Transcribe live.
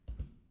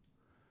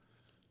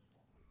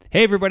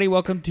Hey, everybody.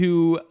 Welcome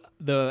to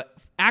the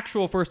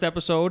actual first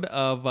episode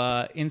of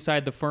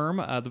Inside the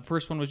Firm. The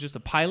first one was just a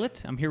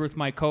pilot. I'm here with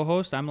my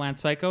co-host. I'm Lance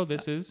Psycho.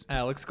 This is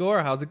Alex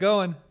Gore. How's it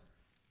going?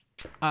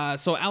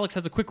 So Alex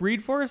has a quick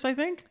read for us, I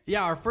think.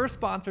 Yeah, our first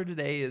sponsor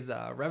today is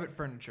Revit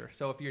Furniture.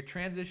 So if you're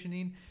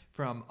transitioning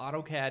from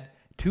AutoCAD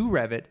to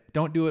Revit,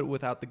 don't do it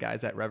without the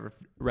guys at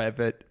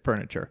Revit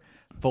Furniture.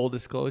 Full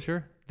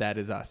disclosure, that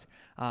is us.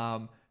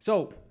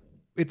 So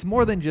it's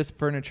more than just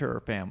furniture or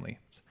family.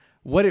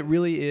 What it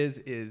really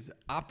is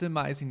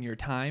optimizing your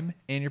time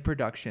and your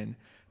production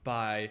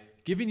by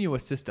giving you a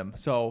system.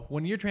 So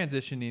when you're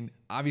transitioning,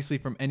 obviously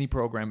from any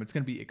program, it's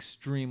going to be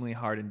extremely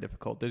hard and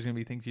difficult. There's going to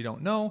be things you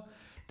don't know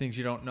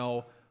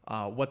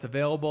what's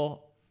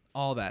available,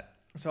 all that.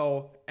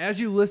 So as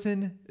you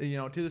listen,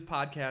 to this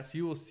podcast,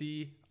 you will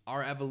see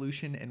our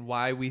evolution and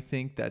why we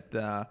think that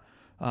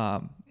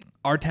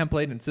our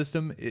template and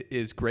system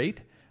is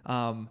great.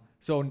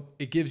 So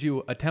it gives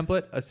you a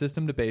template, a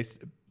system to base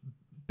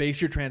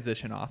your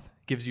transition off.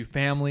 It gives you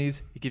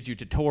families. It gives you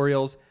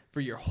tutorials for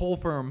your whole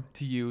firm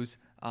to use,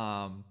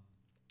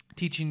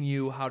 teaching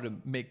you how to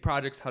make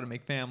projects, how to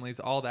make families,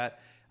 all that.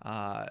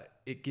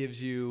 It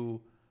gives you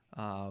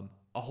a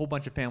whole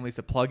bunch of families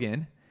to plug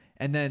in.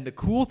 And then the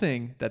cool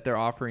thing that they're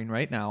offering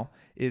right now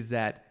is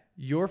that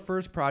your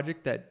first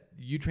project that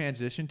you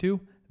transition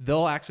to,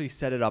 they'll actually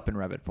set it up in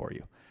Revit for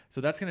you.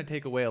 So that's going to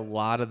take away a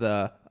lot of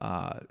the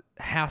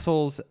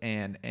hassles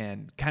and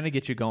kind of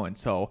get you going.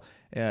 So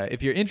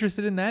if you're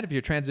interested in that, if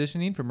you're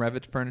transitioning from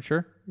Revit to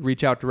Furniture,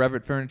 reach out to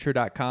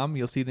revitfurniture.com.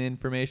 You'll see the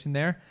information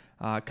there.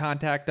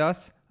 Contact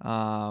us.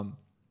 Our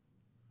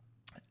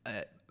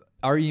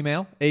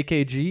email,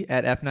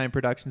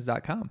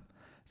 akg@f9productions.com.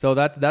 So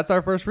that's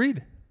our first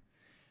read.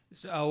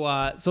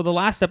 So the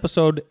last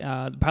episode,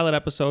 the pilot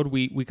episode,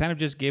 we kind of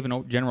just gave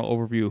a general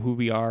overview of who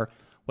we are,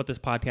 what this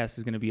podcast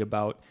is going to be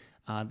about.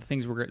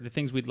 The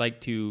things we'd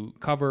like to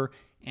cover,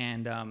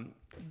 and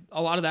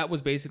a lot of that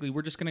was basically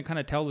we're just going to kind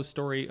of tell the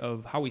story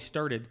of how we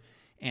started,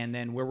 and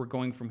then where we're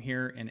going from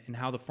here, and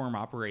how the firm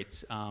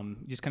operates.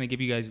 Just kind of give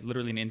you guys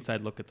literally an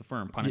inside look at the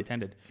firm, pun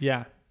intended.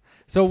 Yeah.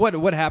 So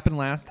what happened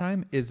last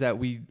time is that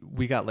we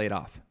got laid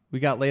off.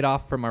 We got laid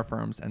off from our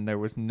firms, and there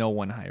was no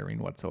one hiring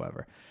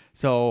whatsoever.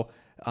 So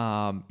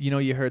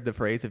you heard the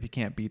phrase, if you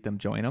can't beat them,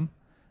 join them.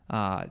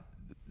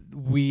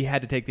 We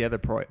had to take the other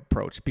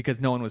approach because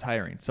no one was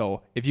hiring.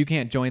 So if you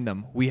can't join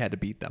them, we had to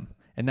beat them.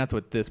 And that's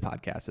what this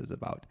podcast is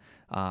about,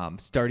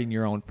 starting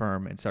your own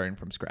firm and starting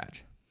from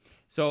scratch.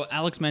 So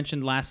Alex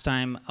mentioned last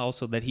time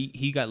also that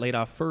he got laid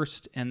off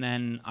first, and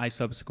then I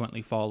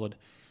subsequently followed.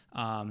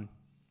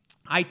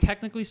 I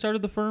technically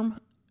started the firm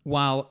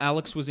while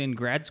Alex was in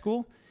grad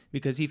school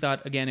because he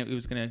thought, again, it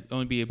was going to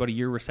only be about a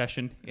year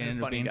recession. And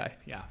a funny guy.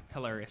 Yeah,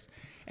 hilarious.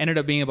 Ended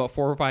up being about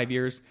 4 or 5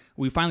 years.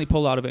 We finally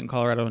pulled out of it in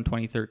Colorado in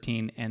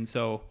 2013. And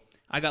so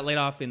I got laid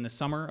off in the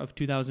summer of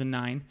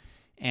 2009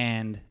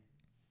 and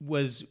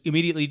was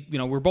immediately,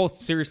 we're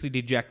both seriously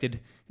dejected,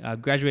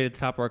 graduated at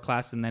the top of our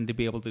class, and then to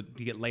be able to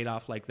get laid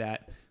off like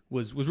that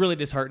was really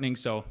disheartening.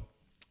 So,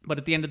 but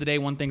at the end of the day,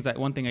 one thing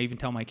I even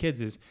tell my kids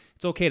is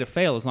it's okay to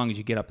fail as long as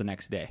you get up the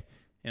next day.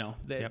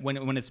 Yep.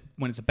 When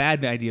it's a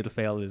bad idea to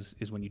fail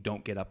is when you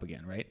don't get up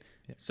again, right?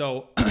 Yep.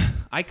 So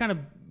I kind of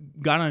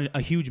got on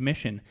a huge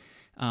mission.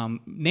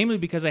 Namely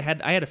because I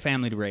had a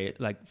family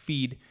to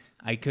feed.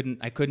 I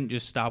couldn't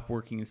just stop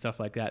working and stuff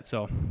like that.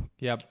 So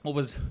yep. What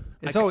was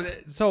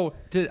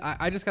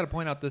I just got to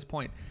point out this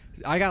point.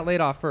 I got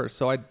laid off first,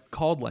 so I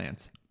called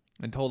Lance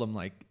and told him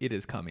it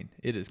is coming.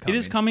 It is coming. It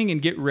is coming,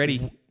 and get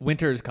ready.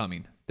 Winter is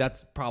coming.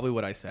 That's probably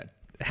what I said.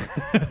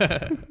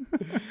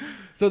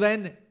 So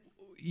then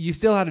you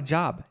still had a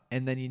job,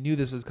 and then you knew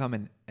this was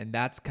coming, and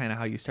that's kind of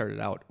how you started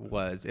out.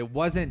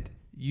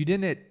 You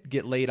didn't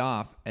get laid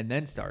off and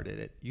then started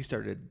it. You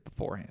started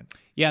beforehand.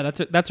 Yeah,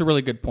 that's a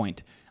really good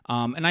point.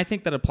 And I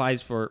think that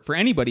applies for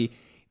anybody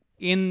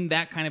in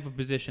that kind of a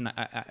position.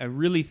 I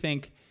really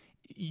think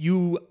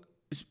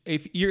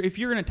if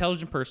you're an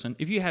intelligent person,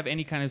 if you have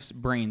any kind of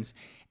brains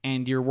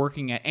and you're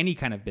working at any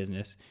kind of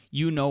business,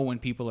 when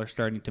people are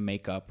starting to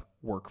make up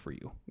work for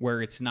you,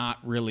 where it's not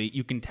really,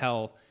 you can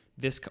tell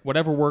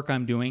whatever work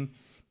I'm doing,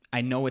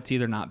 I know it's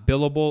either not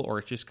billable or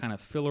it's just kind of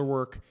filler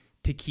work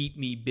to keep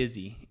me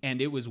busy.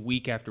 And it was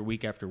week after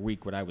week after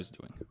week what I was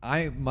doing.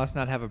 I must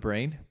not have a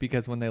brain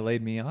because when they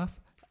laid me off,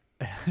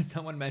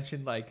 someone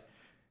mentioned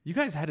you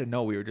guys had to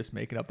know we were just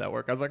making up that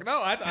work. I was like,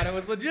 no, I thought it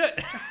was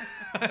legit.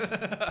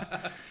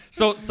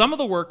 So some of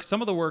the work,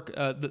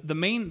 the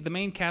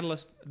main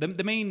catalyst,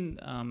 the main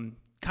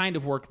kind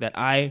of work that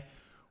I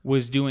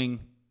was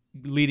doing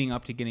leading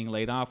up to getting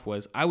laid off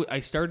was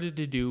I started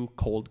to do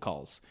cold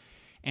calls.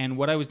 And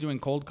what I was doing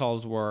cold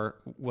calls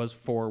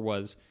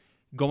was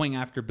going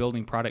after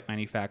building product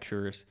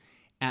manufacturers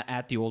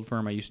at the old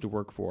firm I used to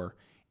work for,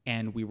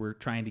 and we were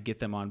trying to get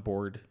them on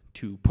board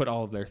to put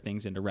all of their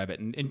things into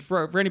Revit. And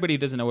for anybody who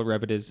doesn't know what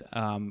Revit is,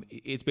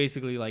 it's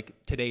basically like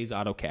today's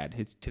AutoCAD.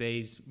 It's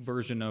today's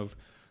version of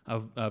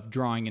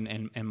drawing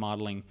and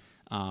modeling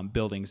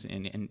buildings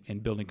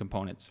and building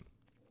components.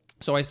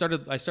 So I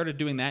started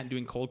doing that,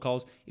 doing cold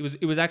calls.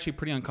 It was actually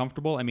pretty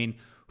uncomfortable. I mean,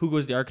 who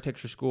goes to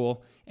architecture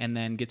school and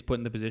then gets put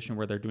in the position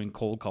where they're doing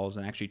cold calls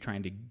and actually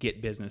trying to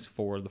get business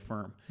for the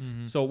firm?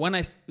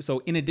 Mm-hmm. So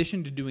in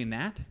addition to doing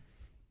that,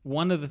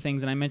 one of the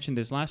things, and I mentioned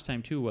this last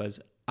time too, was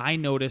I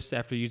noticed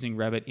after using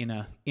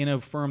Revit in a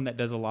firm that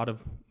does a lot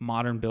of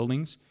modern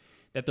buildings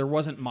that there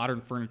wasn't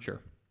modern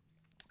furniture.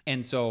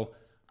 And so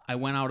I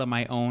went out on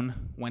my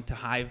own, went to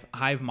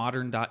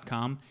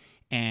hivemodern.com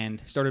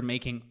and started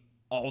making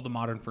all the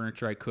modern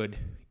furniture I could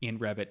in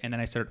Revit, and then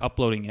I started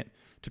uploading it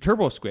to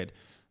TurboSquid.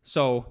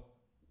 So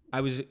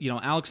I was,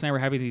 Alex and I were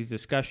having these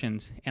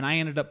discussions, and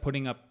I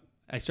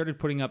started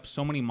putting up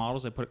so many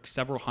models. I put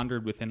several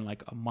hundred within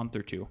like a month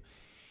or two,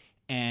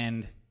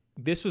 and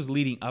this was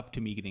leading up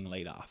to me getting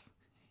laid off.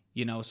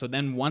 So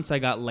then once I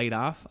got laid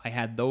off, I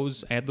had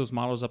those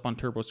models up on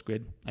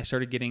TurboSquid. I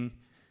started getting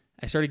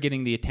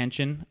the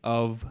attention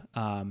of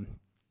one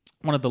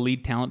of the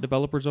lead talent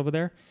developers over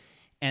there,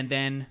 and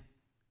then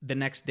the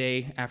next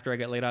day after I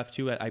got laid off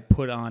too, I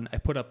put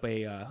up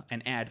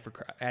an ad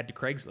to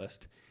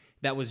Craigslist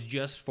that was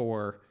just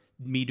for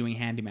me doing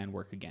handyman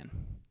work again.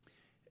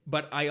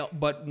 But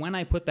when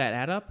I put that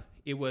ad up,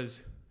 it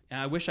was,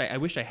 and I wish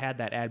I had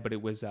that ad, but it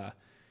was,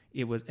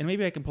 and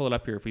maybe I can pull it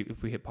up here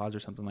if we hit pause or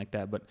something like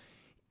that. But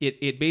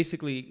it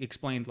basically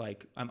explained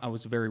like I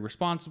was a very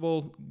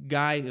responsible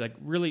guy, like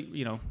really,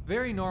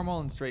 very normal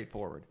and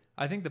straightforward.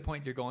 I think the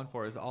point you're going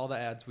for is all the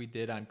ads we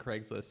did on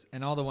Craigslist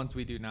and all the ones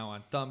we do now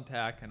on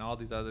Thumbtack and all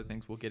these other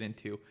things we'll get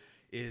into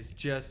is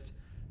just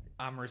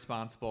I'm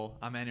responsible,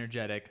 I'm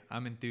energetic,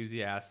 I'm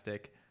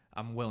enthusiastic,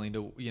 I'm willing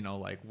to,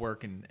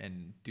 work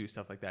and do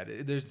stuff like that.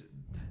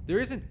 There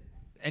isn't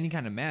any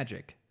kind of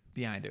magic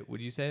behind it.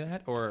 Would you say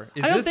that? Or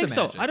is I don't this think the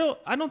so. magic?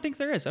 I don't think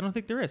there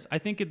is. I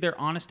think they're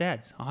honest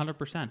ads,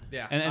 100%.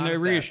 Yeah, and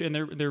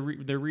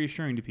they're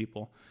reassuring to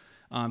people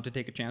to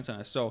take a chance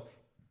on us. So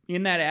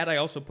in that ad, I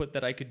also put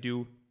that I could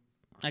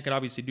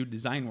obviously do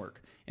design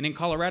work. And in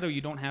Colorado,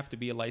 you don't have to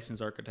be a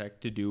licensed architect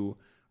to do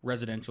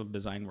residential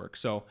design work.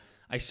 So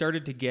I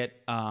started to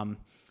get, I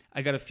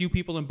got a few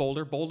people in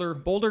Boulder.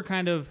 Boulder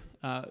kind of,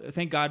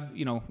 thank God,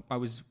 I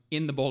was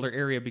in the Boulder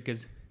area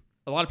because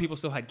a lot of people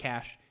still had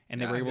cash and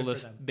they were able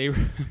to,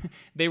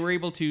 they were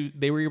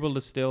able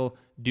to still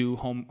do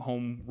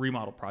home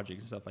remodel projects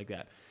and stuff like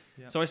that.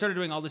 Yeah. So I started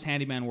doing all this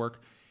handyman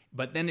work.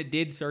 But then it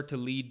did start to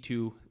lead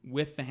to,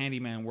 with the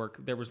handyman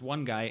work, there was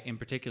one guy in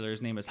particular, his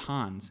name is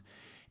Hans,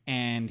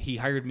 and he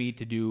hired me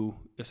to do,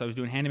 so I was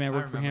doing handyman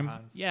work for him.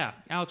 Hans. Yeah,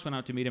 Alex went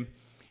out to meet him.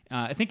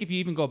 I think if you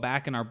even go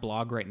back in our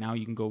blog right now,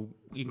 you can go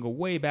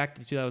way back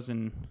to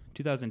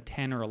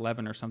 2010 or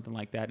 11 or something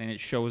like that, and it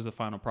shows the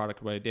final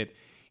product of what I did.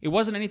 It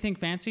wasn't anything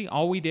fancy.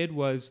 All we did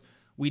was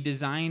we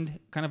designed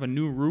kind of a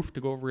new roof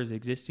to go over his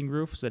existing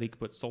roof so that he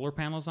could put solar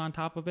panels on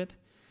top of it.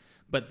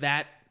 But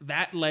that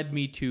led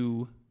me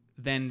to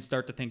then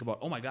start to think about,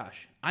 oh my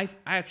gosh, I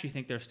actually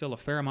think there's still a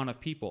fair amount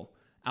of people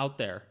out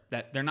there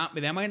that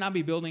they might not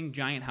be building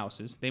giant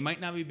houses. They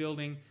might not be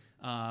building,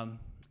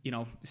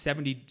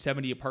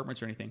 70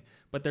 apartments or anything,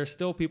 but there's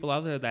still people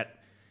out there that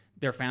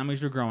their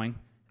families are growing.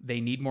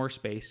 They need more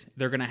space.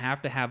 They're going to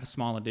have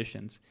small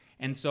additions.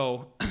 And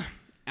so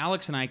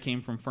Alex and I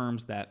came from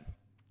firms that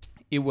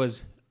it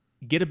was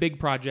get a big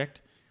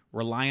project,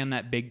 rely on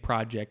that big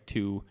project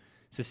to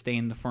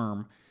sustain the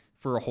firm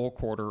for a whole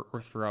quarter or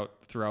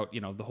throughout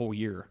the whole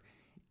year.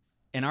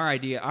 And our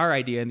idea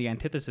and the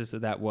antithesis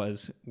of that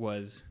was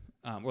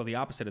the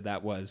opposite of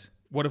that was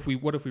what if we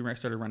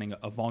started running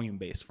a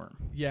volume-based firm?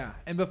 Yeah.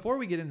 And before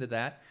we get into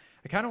that,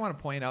 I kind of want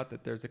to point out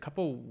that there's a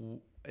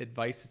couple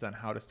advices on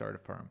how to start a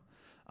firm.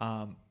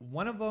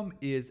 One of them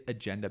is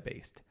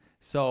agenda-based.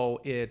 So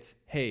it's,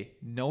 hey,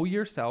 know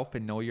yourself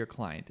and know your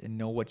client and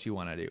know what you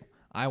want to do.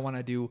 I want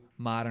to do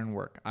modern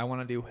work. I want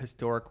to do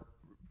historic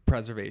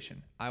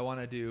preservation. I want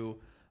to do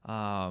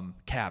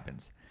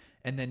cabins,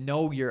 and then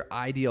know your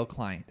ideal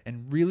client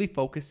and really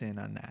focus in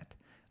on that.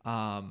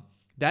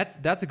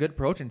 That's a good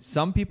approach, and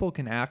some people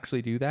can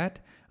actually do that.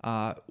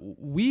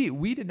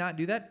 We did not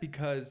do that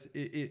because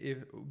if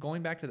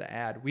going back to the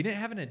ad, we didn't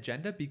have an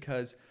agenda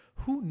because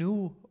who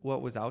knew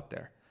what was out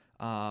there?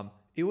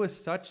 It was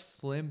such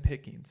slim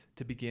pickings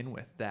to begin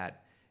with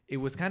that it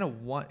was kind of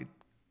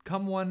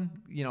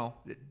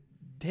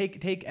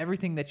take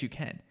everything that you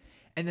can.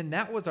 And then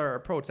that was our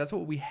approach. That's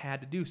what we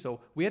had to do. So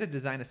we had to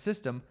design a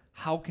system.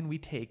 How can we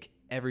take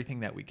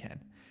everything that we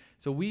can?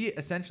 So we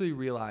essentially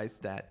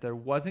realized that there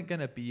wasn't going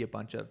to be a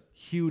bunch of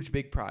huge,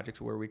 big projects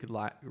where we could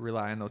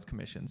rely on those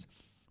commissions.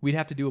 We'd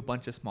have to do a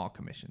bunch of small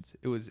commissions.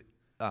 It was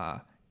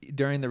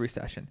during the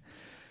recession.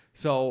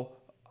 So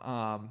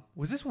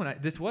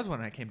this was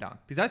when I came down,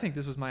 because I think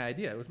this was my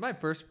idea. It was my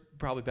first,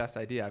 probably best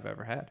idea I've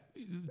ever had.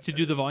 To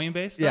do the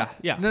volume-based stuff?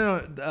 Yeah. No,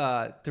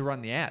 to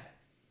run the ad.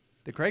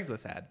 The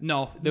Craigslist ad.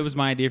 No, that was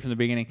my idea from the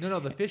beginning. No,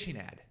 the fishing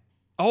ad.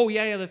 Oh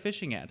yeah, the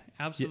fishing ad.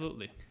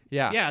 Absolutely.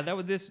 Yeah.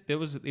 It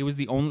was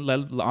the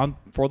only,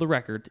 for the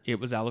record, it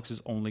was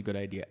Alex's only good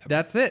idea ever.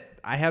 That's it.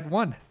 I had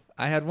one,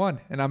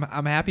 and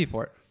I'm happy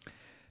for it.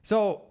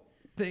 So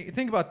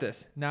think about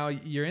this. Now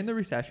you're in the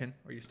recession,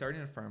 or you're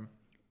starting a firm.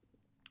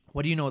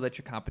 what do you know that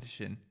your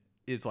competition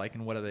is like,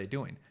 and what are they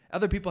doing?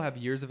 Other people have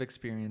years of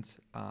experience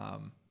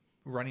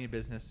running a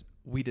business.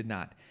 We did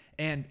not.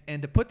 And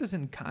to put this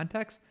in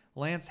context,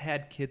 Lance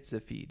had kids to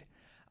feed.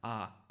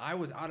 I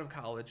was out of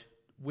college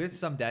with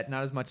some debt,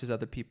 not as much as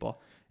other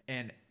people,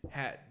 and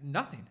had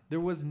nothing. There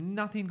was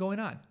nothing going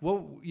on.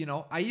 Well,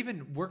 I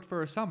even worked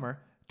for a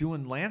summer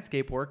doing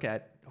landscape work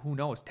at, who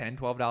knows, $10,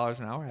 $12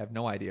 an hour. I have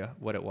no idea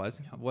what it was.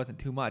 It wasn't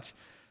too much.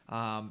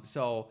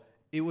 So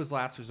it was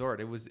last resort.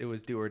 It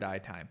was do or die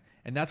time.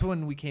 And that's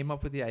when we came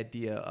up with the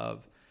idea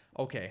of,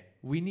 okay,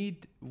 we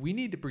need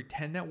to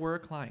pretend that we're a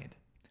client,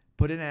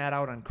 put an ad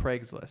out on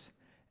Craigslist,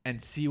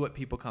 and see what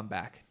people come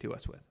back to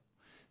us with.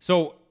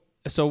 So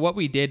what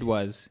we did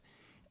was,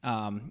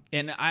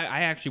 and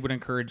I actually would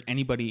encourage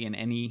anybody in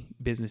any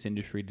business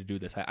industry to do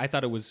this. I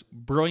thought it was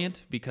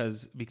brilliant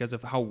because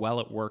of how well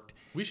it worked.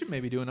 We should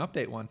maybe do an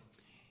update one.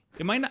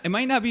 It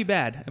might not be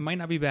bad. It might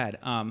not be bad.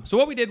 So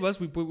what we did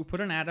was we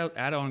put an ad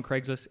out on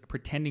Craigslist,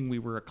 pretending we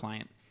were a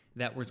client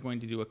that was going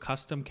to do a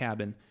custom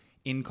cabin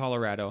in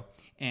Colorado.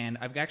 And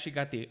I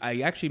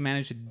actually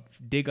managed to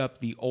dig up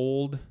the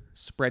old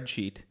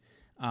spreadsheet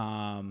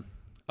of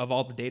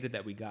all the data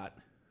that we got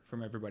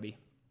from everybody.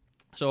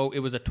 So it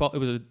was a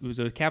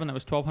cabin that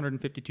was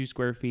 1,252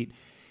 square feet,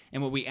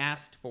 and what we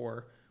asked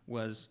for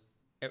was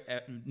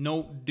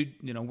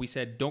we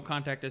said, don't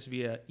contact us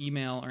via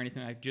email or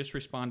anything like that. Just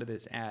respond to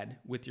this ad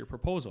with your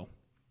proposal.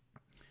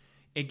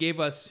 It gave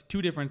us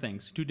two different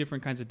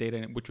kinds of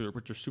data, which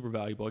are super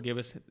valuable.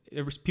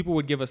 People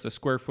would give us a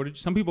square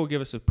footage. Some people would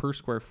give us a per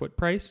square foot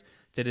price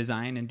to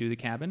design and do the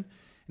cabin.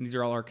 And these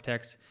are all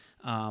architects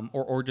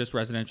or just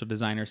residential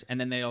designers.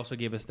 And then they also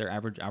gave us their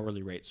average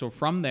hourly rate. So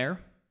from there,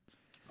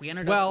 we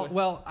ended up with...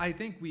 Well, I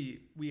think we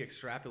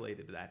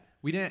extrapolated that.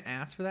 We didn't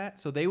ask for that,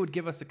 so they would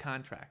give us a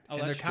contract. Oh,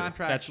 and that's their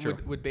contract true.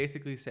 would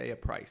basically say a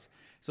price.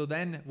 So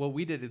then what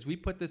we did is we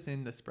put this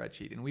in the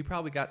spreadsheet, and we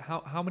probably got...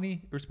 How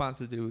many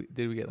responses did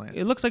we get, Lance?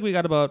 It looks like we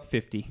got about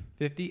 50.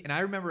 50? And I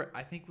remember,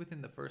 I think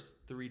within the first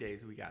 3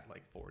 days, we got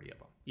like 40 of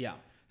them. Yeah.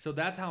 So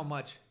that's how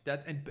much...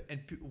 And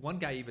one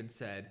guy even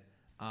said,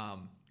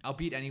 I'll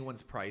beat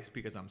anyone's price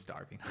because I'm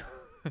starving.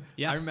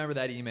 Yeah. I remember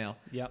that email.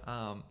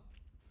 Yeah.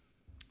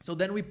 So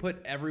then we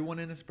put everyone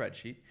in a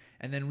spreadsheet,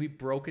 and then we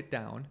broke it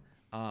down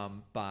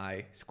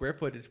by square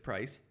footage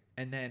price.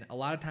 And then a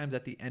lot of times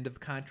at the end of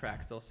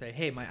contracts, they'll say,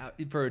 hey,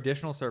 for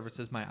additional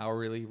services, my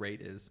hourly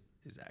rate is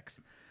X.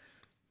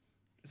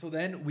 So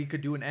then we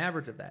could do an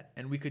average of that,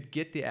 and we could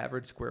get the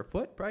average square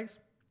foot price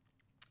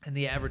and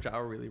the average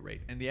hourly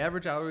rate. And the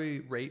average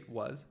hourly rate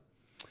was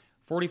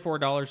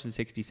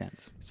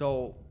 $44.60.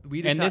 So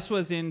we decided,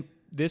 and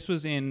this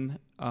was in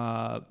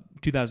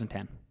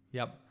 2010.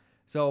 Yep.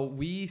 So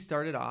we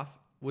started off,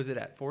 was it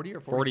at 40 or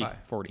 45?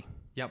 40.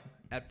 Yep,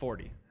 at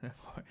 40.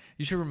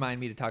 You should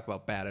remind me to talk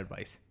about bad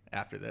advice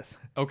after this.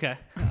 Okay.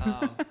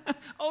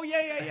 Oh,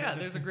 yeah.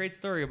 There's a great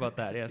story about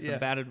that. Yeah, some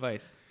bad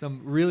advice.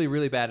 Some really,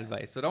 really bad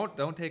advice. So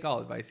don't take all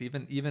advice,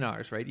 even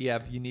ours, right? You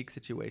have unique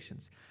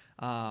situations.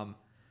 And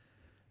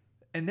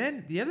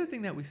then the other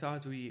thing that we saw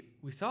is we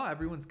saw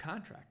everyone's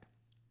contract.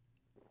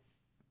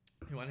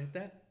 You want to hit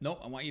that? No,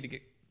 I want you to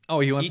get... Oh,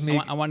 he wants me...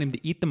 I want him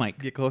to eat the mic.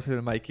 Get closer to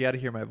the mic. You got to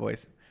hear my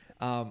voice.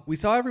 We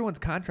saw everyone's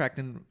contract,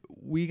 and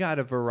we got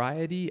a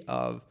variety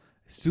of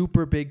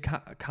super big,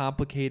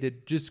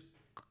 complicated, just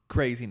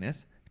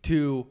craziness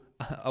to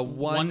a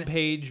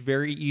one-page,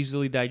 very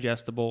easily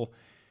digestible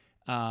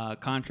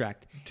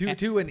contract.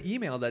 To an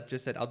email that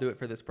just said, "I'll do it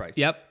for this price."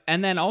 Yep.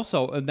 And then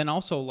also,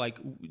 like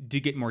to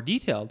get more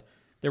detailed,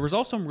 there was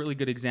also some really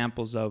good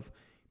examples of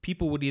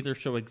people would either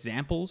show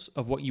examples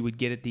of what you would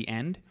get at the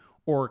end,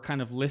 or kind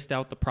of list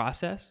out the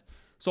process.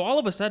 So all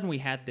of a sudden, we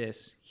had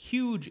this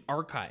huge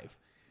archive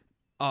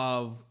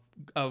of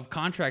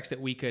contracts that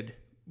we could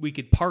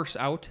parse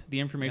out the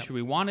information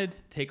we wanted,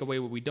 take away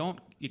what we don't,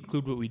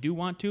 include what we do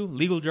want to,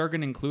 legal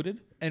jargon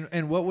included.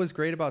 And what was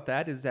great about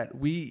that is that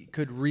we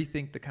could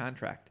rethink the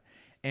contract.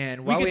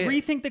 And we could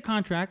rethink the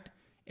contract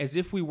as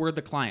if we were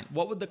the client.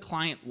 What would the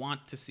client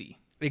want to see?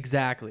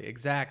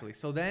 Exactly.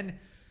 So then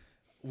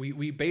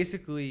we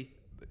basically,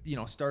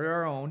 started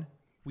our own.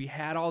 We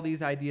had all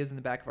these ideas in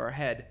the back of our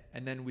head,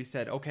 and then we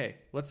said, okay,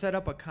 let's set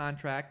up a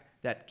contract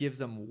that gives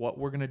them what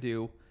we're going to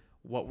do,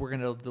 what we're going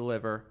to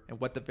deliver, and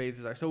what the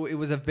phases are. So it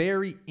was a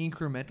very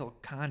incremental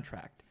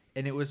contract.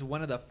 And it was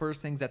one of the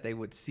first things that they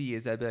would see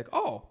is they'd be like,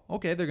 oh,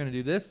 okay, they're going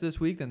to do this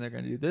week, then they're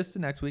going to do this the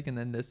next week, and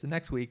then this the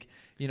next week,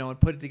 and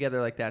put it together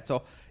like that.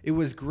 So it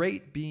was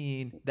great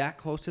being that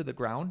close to the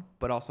ground,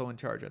 but also in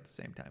charge at the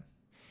same time.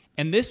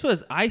 And this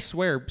was, I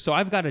swear, so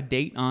I've got a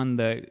date on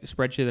the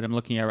spreadsheet that I'm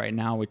looking at right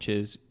now, which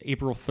is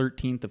April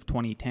 13th of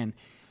 2010.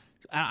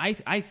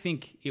 I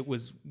think it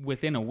was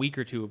within a week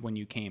or two of when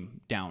you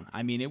came down.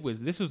 I mean,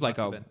 this was like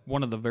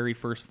one of the very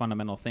first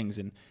fundamental things.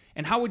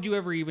 And how would you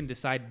ever even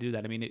decide to do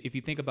that? I mean, if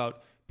you think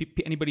about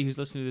anybody who's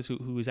listening to this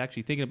who is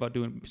actually thinking about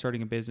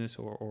starting a business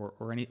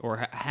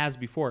or has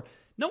before,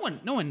 no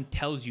one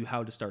tells you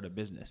how to start a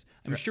business.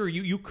 I'm sure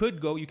you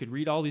could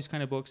read all these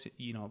kind of books,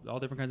 all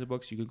different kinds of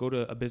books. You could go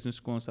to a business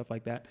school and stuff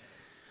like that.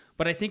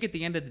 But I think at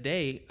the end of the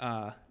day,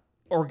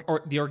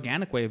 or the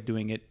organic way of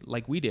doing it,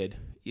 like we did,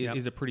 Yep.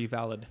 is a pretty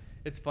valid.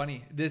 It's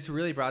funny. This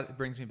really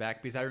brings me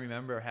back because I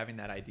remember having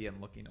that idea and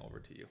looking over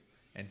to you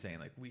and saying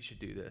like, we should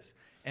do this.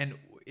 And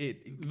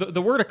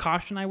The word of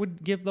caution I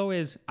would give though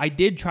is I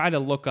did try to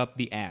look up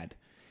the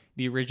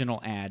original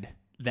ad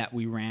that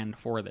we ran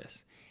for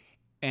this,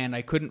 and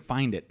I couldn't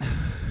find it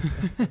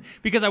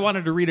because I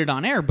wanted to read it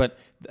on air. But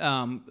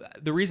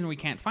the reason we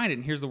can't find it,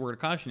 and here's the word of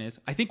caution, is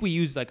I think we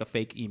used like a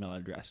fake email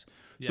address,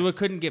 so it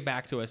couldn't get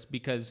back to us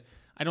because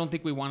I don't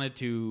think we wanted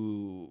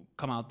to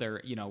come out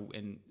there,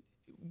 and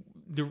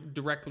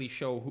directly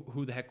show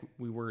who the heck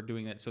we were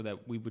doing it, so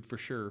that we would for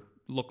sure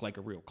look like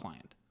a real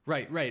client.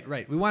 Right.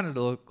 We wanted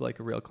to look like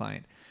a real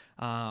client.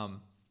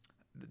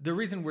 The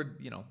reason we're,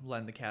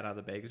 letting the cat out of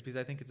the bag is because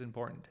I think it's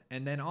important.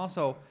 And then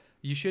also,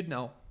 you should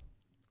know,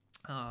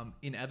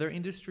 in other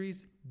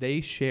industries,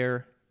 they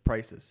share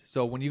prices.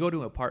 So when you go to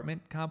an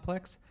apartment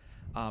complex,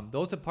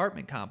 those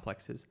apartment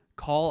complexes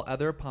call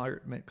other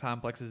apartment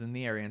complexes in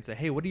the area and say,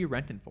 hey, what are you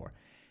renting for?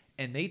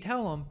 And they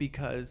tell them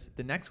because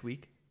the next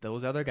week,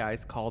 those other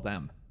guys call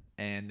them.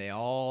 And they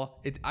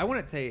all, I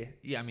wouldn't say,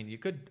 you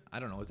could, I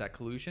don't know, is that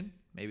collusion?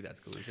 Maybe that's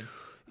collusion.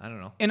 I don't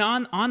know. And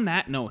on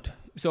that note,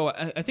 so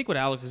I think what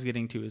Alex is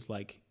getting to is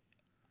like,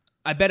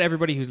 I bet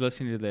everybody who's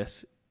listening to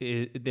this,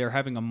 they're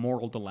having a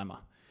moral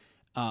dilemma.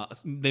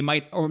 They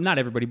might, or not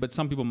everybody, but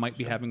some people might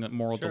be having a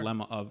moral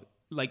dilemma of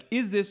like,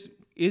 is this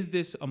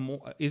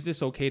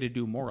okay to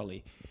do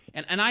morally?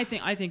 And I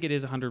think it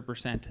is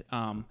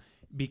 100%.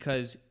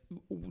 Because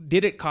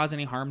did it cause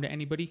any harm to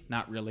anybody?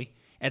 Not really.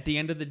 At the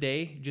end of the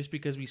day, just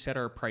because we set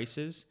our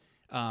prices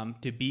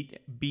to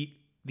beat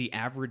the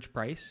average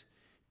price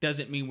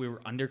doesn't mean we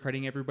were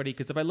undercutting everybody.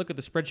 Because if I look at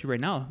the spreadsheet right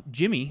now,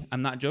 Jimmy,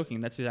 I'm not joking,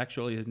 that's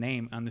actually his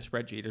name on the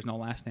spreadsheet, there's no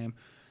last name,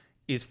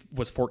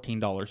 was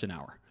 $14 an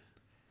hour.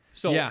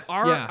 So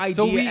our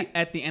idea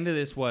at the end of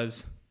this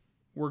was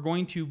we're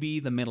going to be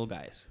the middle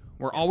guys.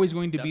 We're always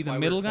going to be the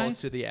middle guys.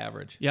 Close to the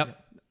average.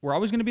 Yep. We're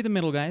always going to be the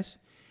middle guys.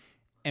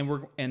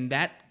 And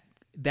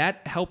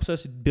that helps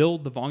us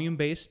build the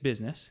volume-based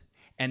business.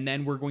 And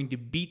then we're going to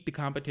beat the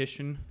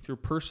competition through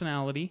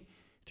personality,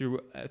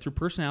 through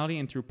personality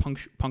and through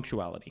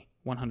punctuality,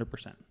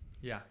 100%.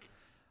 Yeah.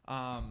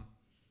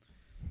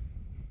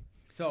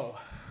 So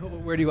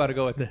where do you want to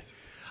go with this?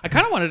 I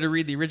kind of wanted to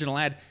read the original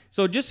ad.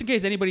 So just in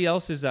case anybody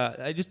else is,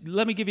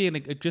 let me give you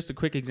just a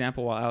quick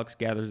example while Alex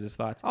gathers his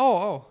thoughts.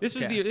 This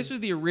was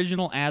the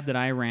original ad that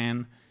I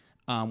ran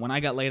when I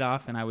got laid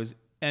off, and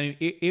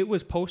it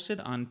was posted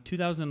on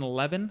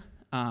 2011,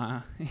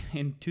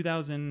 in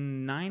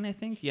 2009, I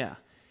think. Yeah.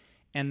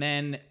 And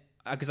then,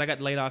 because I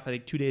got laid off, I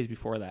think 2 days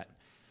before that.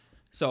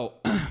 So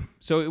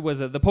it was,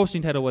 the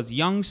posting title was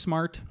Young,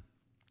 Smart,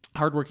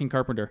 Hardworking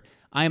Carpenter.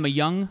 I am a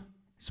young,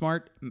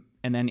 smart,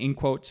 and then in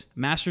quotes,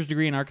 master's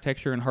degree in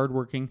architecture and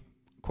hardworking,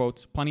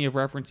 quotes, plenty of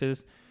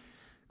references.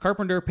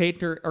 Carpenter,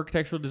 painter,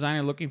 architectural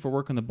designer looking for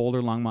work in the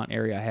Boulder, Longmont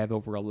area. I have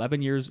over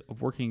 11 years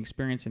of working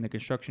experience in the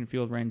construction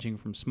field, ranging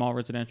from small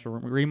residential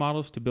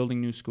remodels to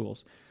building new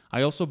schools.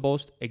 I also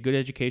boast a good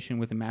education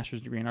with a master's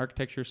degree in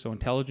architecture, so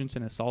intelligence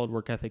and a solid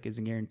work ethic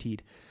isn't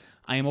guaranteed.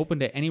 I am open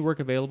to any work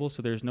available,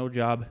 so there's no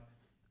job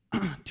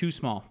too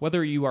small.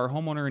 Whether you are a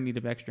homeowner in need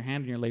of extra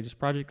hand in your latest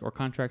project or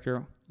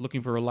contractor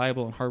looking for a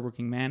reliable and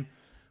hardworking man,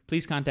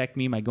 please contact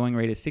me. My going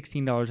rate is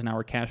 $16 an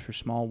hour cash for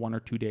small 1 or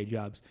 2 day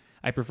jobs.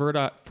 I prefer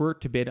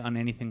to bid on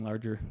anything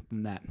larger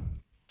than that.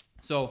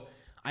 So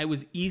I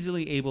was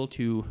easily able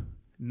to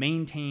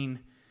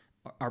maintain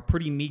our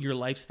pretty meager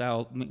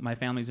lifestyle, my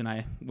families and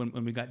I,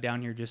 when we got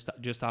down here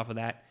just off of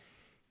that,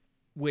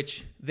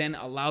 which then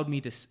allowed me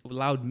to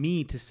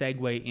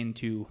segue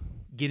into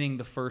getting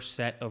the first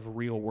set of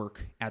real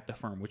work at the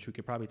firm, which we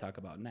could probably talk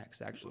about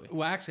next, actually.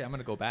 Well, actually, I'm going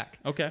to go back.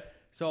 Okay.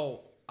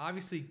 So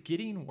obviously,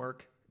 getting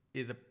work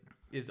is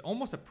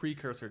almost a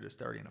precursor to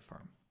starting a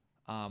firm.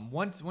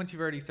 Once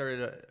you've already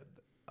started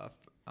a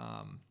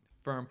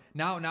firm,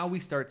 now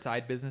we start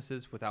side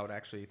businesses without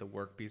actually the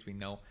work because we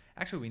know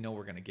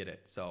we're going to get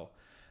it. So,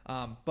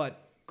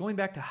 but going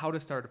back to how to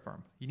start a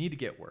firm, you need to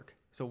get work.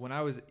 So when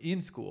I was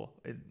in school,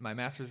 my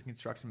master's in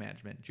construction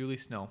management, Julie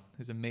Snow,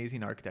 who's an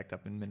amazing architect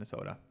up in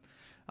Minnesota,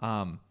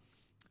 I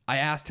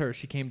asked her,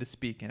 she came to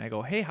speak, and I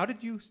go, hey, how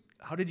did you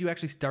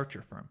actually start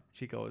your firm?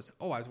 She goes,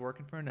 I was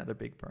working for another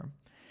big firm.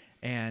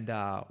 And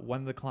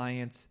one of the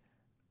clients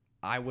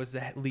I was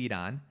the lead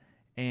on,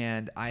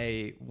 and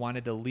I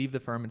wanted to leave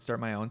the firm and start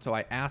my own. So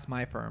I asked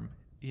my firm,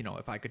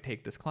 if I could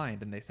take this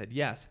client, and they said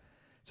yes.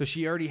 So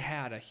she already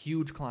had a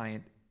huge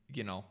client,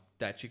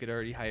 that she could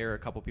already hire a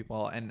couple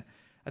people. And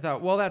I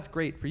thought, well, that's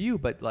great for you,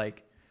 but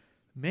like,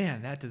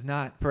 man, that does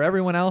not, for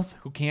everyone else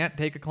who can't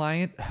take a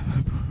client.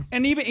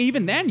 And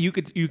even then, you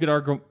could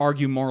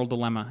argue moral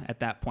dilemma at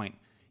that point.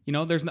 I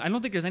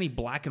don't think there's any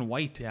black and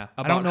white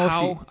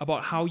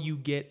about how you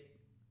get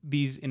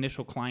these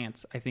initial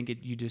clients. I think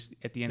you just,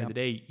 at the end of the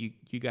day,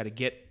 you got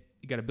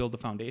to build the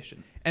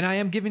foundation. And I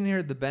am giving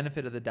her the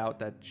benefit of the doubt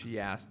that she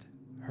asked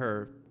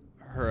her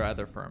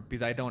other firm,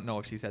 because I don't know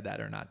if she said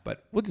that or not,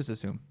 but we'll just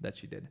assume that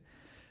she did.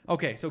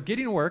 Okay, so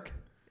getting work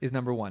is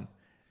number one.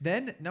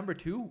 Then number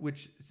two,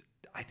 which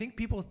I think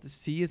people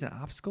see as an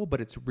obstacle,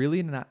 but it's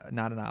really not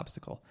an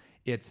obstacle.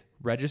 It's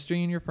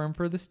registering your firm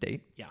for the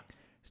state, Yeah.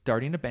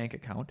 starting a bank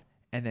account,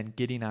 and then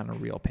getting on a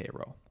real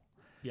payroll.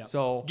 Yeah.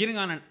 So getting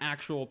on an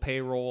actual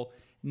payroll,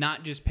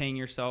 not just paying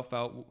yourself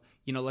out.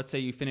 You know, let's say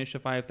you finish a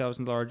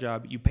 $5,000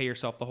 job, you pay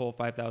yourself the whole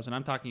 $5,000.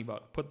 I'm talking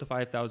about put the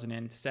 $5,000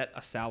 in, set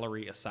a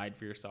salary aside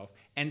for yourself,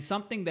 and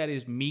something that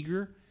is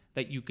meager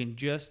that you can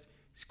just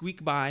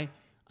squeak by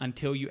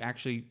until you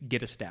actually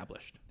get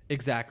established.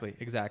 Exactly.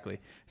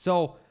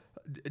 So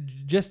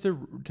just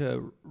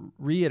to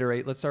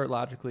reiterate, let's start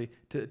logically.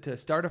 To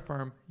start a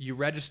firm, you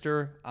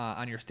register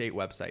on your state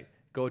website.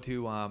 Go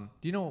to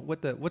do you know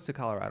what's the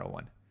Colorado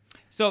one?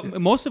 So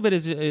most of it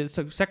is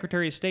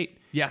Secretary of State.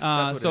 Yes,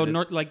 that's what it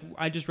is. Like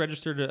I just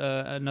registered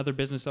another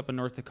business up in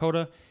North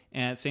Dakota,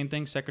 and same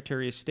thing,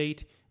 Secretary of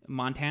State.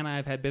 Montana,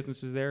 I've had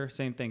businesses there,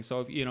 same thing.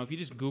 So if you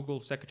just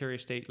Google Secretary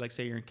of State, like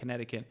say you're in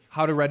Connecticut,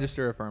 How to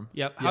register a firm.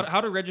 yep,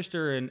 how to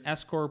register an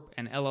S corp,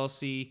 an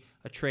LLC,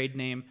 a trade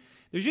name.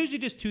 There's usually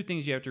just two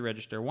things you have to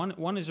register.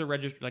 One is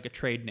like a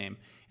trade name,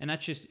 and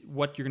that's just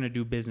what you're going to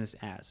do business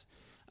as,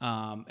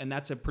 and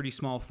that's a pretty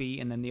small fee.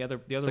 And then the other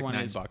It's like one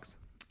 $9. is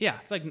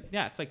it's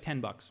like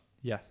 $10.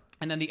 Yes.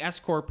 And then the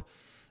S corp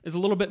is a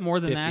little bit more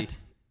than 50. that.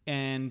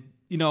 And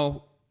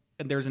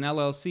there's an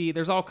LLC.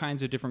 There's all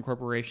kinds of different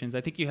corporations.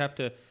 I think you have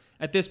to,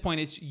 at this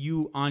point, it's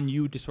on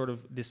you to sort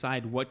of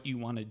decide what you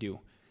want to do,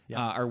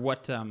 or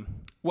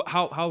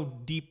how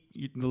deep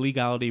the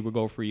legality will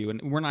go for you.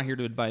 And we're not here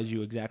to advise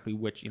you exactly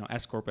which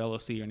S corp,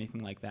 LLC, or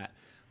anything like that.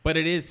 But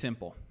it is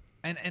simple.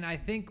 And I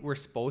think we're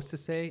supposed to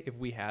say, if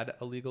we had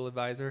a legal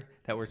advisor,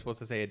 that we're supposed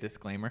to say a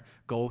disclaimer,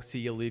 go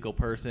see a legal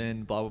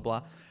person, blah, blah,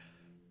 blah.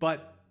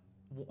 But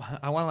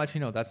I want to let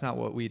you know that's not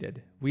what we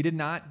did. We did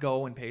not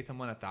go and pay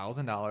someone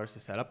 $1,000 to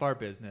set up our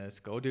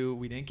business.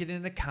 We didn't get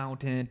an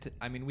accountant.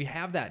 I mean, we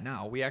have that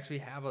now. We actually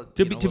have a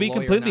To be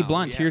completely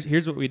blunt,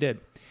 here's what we did.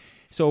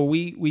 So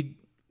we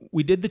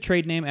did the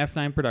trade name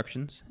F9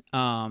 Productions,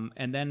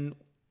 and then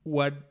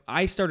what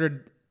I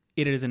started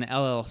it as an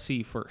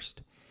LLC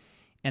first.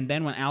 And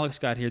then when Alex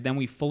got here, then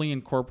we fully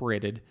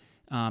incorporated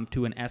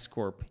to an S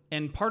corp.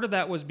 And part of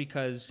that was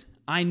because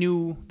I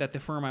knew that the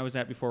firm I was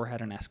at before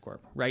had an S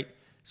corp, right?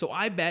 So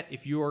I bet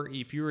if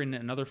you're in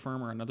another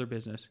firm or another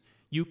business,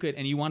 you could,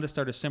 and you want to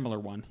start a similar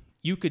one,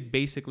 you could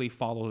basically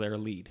follow their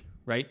lead,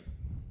 right?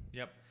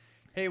 Yep.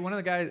 Hey, one of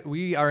the guys,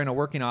 we are in a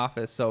working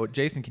office. So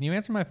Jason, can you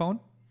answer my phone,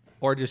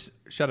 or just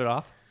shut it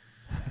off?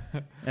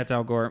 That's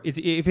Al Gore.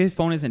 If his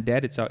phone isn't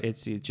dead,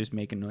 it's just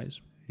making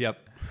noise.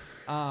 Yep.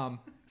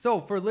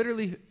 So for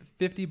literally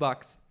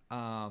 $50,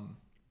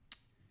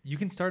 you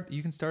can start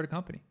a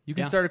company. You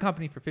can start a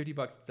company for $50.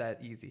 It's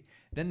that easy.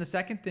 Then the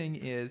second thing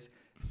is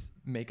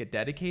make a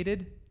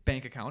dedicated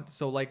bank account.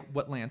 So like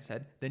what Lance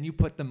said, then you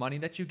put the money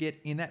that you get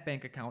in that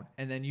bank account,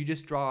 and then you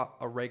just draw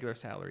a regular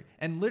salary.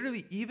 And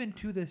literally, even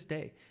to this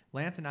day,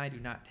 Lance and I do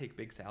not take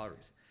big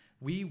salaries.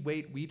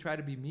 We try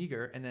to be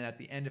meager, and then at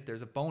the end, if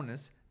there's a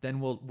bonus, then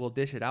we'll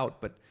dish it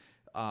out. But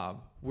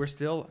we're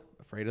still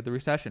afraid of the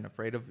recession,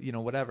 afraid of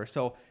whatever.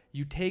 So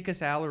you take a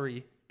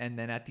salary, and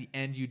then at the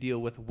end you deal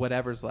with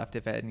whatever's left,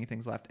 if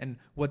anything's left. And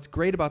what's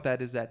great about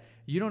that is that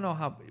you don't know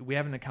how. We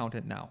have an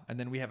accountant now, and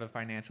then we have a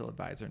financial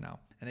advisor now,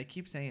 and they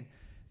keep saying,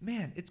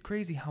 man, it's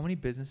crazy how many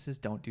businesses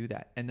don't do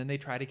that. And then they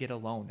try to get a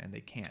loan and they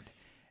can't.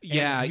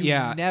 Yeah, and you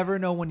yeah. never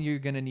know when you're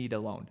going to need a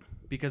loan,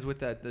 because with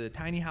the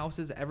tiny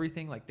houses,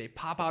 everything, like they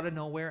pop out of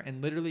nowhere,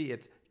 and literally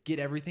it's get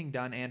everything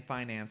done and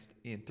financed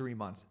in 3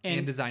 months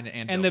and design it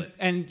and build it.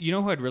 And you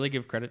know who I'd really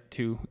give credit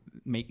to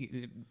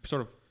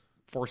sort of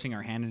forcing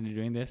our hand into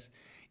doing this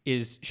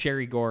is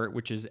Sherry Gore,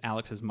 which is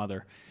Alex's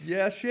mother.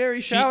 Yeah,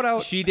 Sherry, shout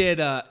out. She did.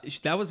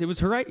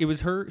 It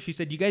was her. She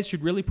said, "You guys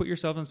should really put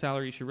yourself on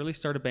salary. You should really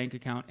start a bank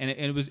account." And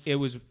it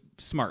was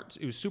smart.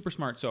 It was super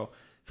smart. So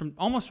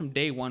from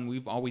day one,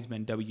 we've always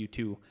been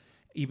W-2,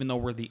 even though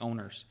we're the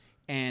owners.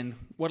 And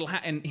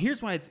and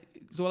here's why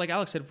so like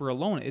Alex said, for a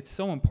loan, it's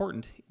so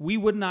important. We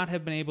would not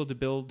have been able to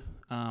build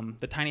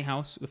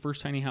the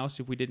first tiny house,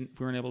 if we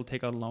weren't able to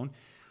take out a loan.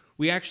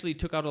 We actually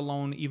took out a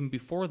loan even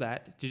before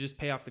that to just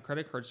pay off the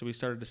credit card, so we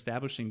started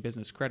establishing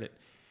business credit.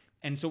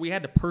 And so we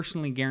had to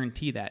personally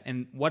guarantee that.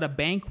 And what a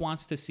bank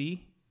wants to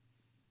see,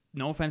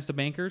 no offense to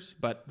bankers,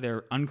 but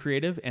they're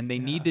uncreative, and they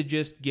need to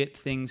just get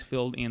things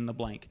filled in the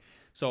blank.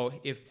 So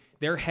if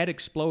their head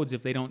explodes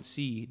if they don't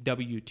see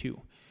W-2.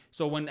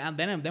 So when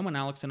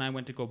Alex and I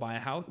went to go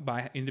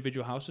buy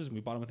individual houses, and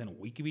we bought them within a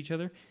week of each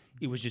other,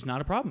 it was just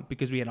not a problem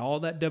because we had all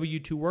that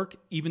W-2 work.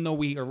 Even though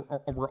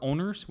we're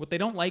owners, what they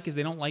don't like is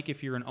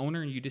if you're an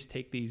owner and you just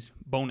take these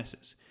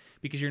bonuses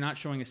because you're not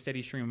showing a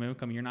steady stream of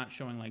income, you're not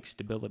showing like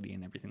stability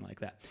and everything like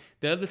that.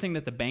 The other thing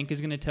that the bank is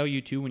going to tell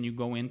you too when you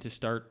go in to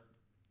start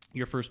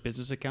your first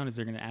business account is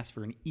they're going to ask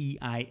for an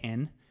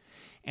EIN.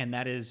 And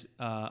that is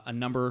a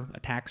number, a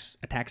tax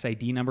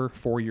ID number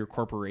for your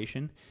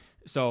corporation.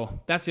 So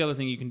that's the other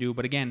thing you can do.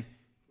 But again,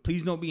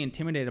 please don't be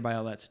intimidated by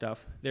all that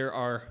stuff.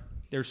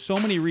 There's so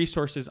many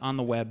resources on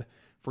the web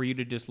for you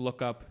to just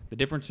look up the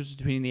differences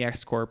between the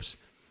X Corps,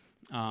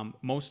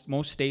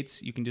 Most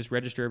states, you can just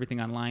register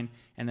everything online,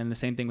 and then the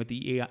same thing with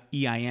the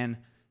EIN.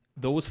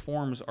 Those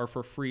forms are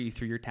for free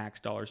through your tax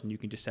dollars, and you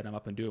can just set them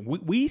up and do them.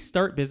 We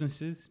start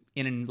businesses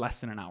in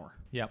less than an hour.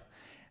 Yep.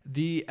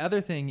 The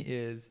other thing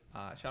is,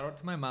 shout out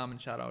to my mom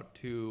and shout out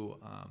to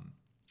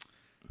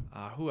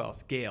who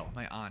else? Gail,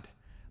 my aunt.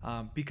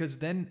 Because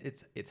then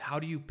it's how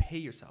do you pay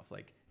yourself?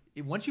 Like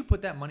once you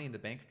put that money in the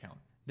bank account,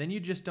 then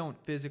you just don't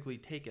physically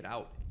take it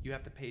out. You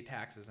have to pay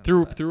taxes and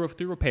through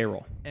a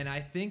payroll. And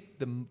I think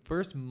the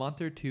first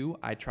month or two,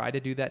 I tried to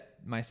do that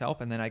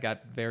myself, and then I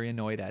got very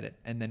annoyed at it,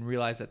 and then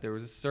realized that there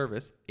was a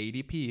service,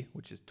 ADP,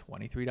 which is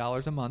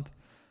 $23 a month,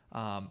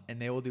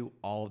 and they will do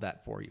all of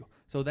that for you.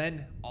 So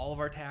then all of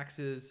our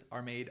taxes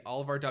are made,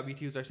 all of our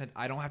W-2s are sent.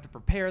 I don't have to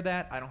prepare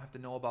that. I don't have to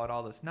know about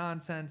all this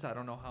nonsense. I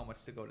don't know how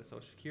much to go to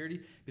Social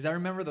Security. Because I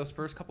remember those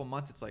first couple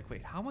months, it's like,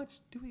 wait, how much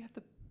do we have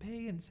to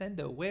pay and send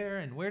to where,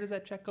 and where does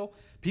that check go?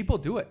 People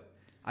do it.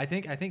 I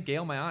think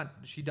Gail, my aunt,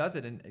 she does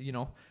it, and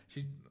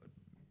she's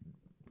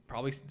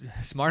probably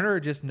smarter or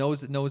just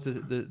knows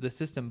the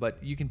system.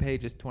 But you can pay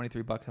just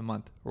 $23 a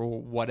month or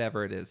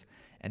whatever it is,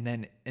 and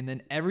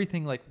then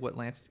everything like what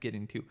Lance is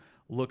getting to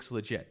looks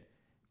legit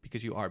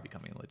because you are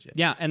becoming legit.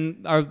 Yeah,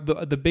 and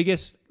the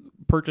biggest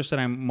purchase that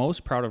I'm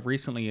most proud of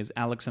recently is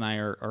Alex and I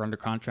are under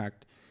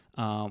contract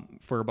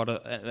for about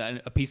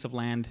a piece of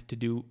land to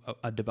do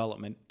a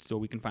development, so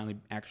we can finally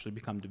actually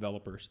become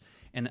developers.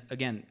 And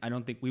again, I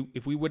don't think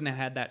if we wouldn't have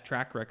had that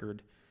track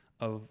record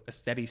of a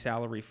steady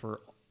salary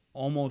for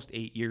almost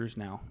 8 years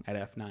now at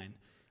F9,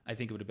 I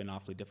think it would have been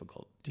awfully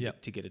difficult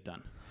to get it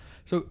done.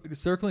 So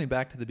circling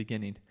back to the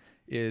beginning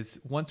is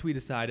once we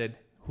decided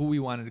who we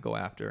wanted to go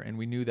after and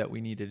we knew that we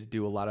needed to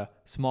do a lot of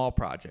small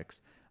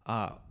projects,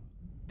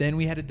 then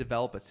we had to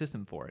develop a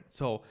system for it.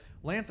 So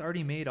Lance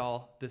already made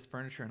all this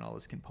furniture and all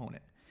this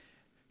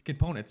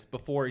components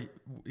before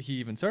he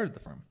even started the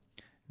firm.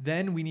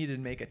 Then we needed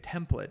to make a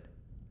template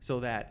so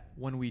that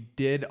when we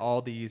did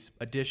all these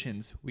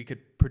additions, we could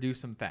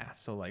produce them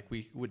fast. So like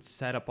we would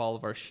set up all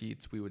of our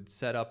sheets, we would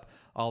set up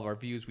all of our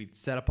views, we'd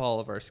set up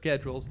all of our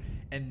schedules.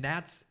 And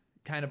that's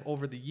kind of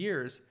over the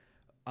years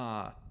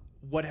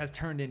what has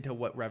turned into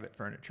what Revit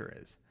Furniture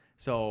is.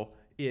 So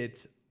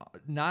it's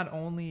not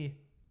only...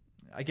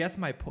 I guess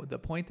the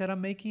point that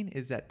I'm making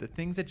is that the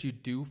things that you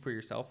do for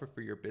yourself or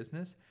for your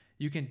business,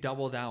 you can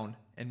double down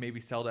and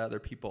maybe sell to other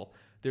people.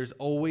 There's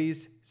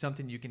always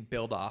something you can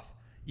build off,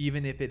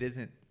 even if it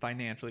isn't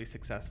financially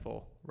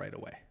successful right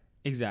away.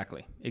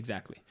 Exactly.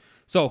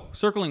 So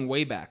circling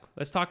way back,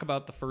 let's talk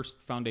about the first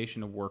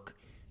foundation of work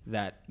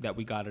that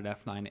we got at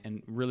F9,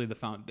 and really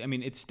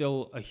it's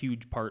still a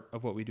huge part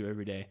of what we do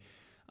every day.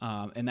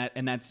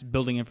 And that's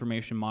building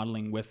information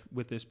modeling with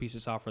this piece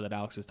of software that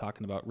Alex is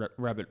talking about,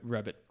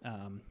 Revit,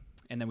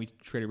 and then we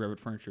traded Revit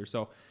Furniture.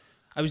 So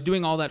I was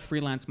doing all that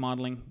freelance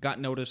modeling, got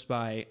noticed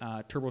by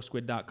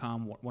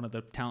TurboSquid.com, one of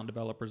the talent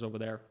developers over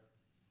there,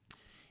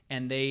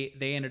 and they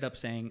ended up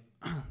saying,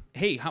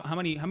 "Hey, how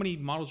many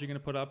models are you going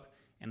to put up?"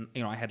 And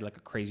I had like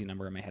a crazy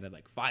number in my head,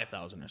 like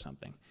 5,000 or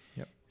something.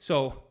 Yep.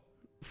 So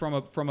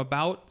from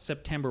about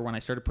September when I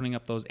started putting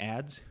up those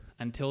ads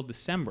until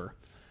December,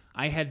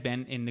 I had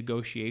been in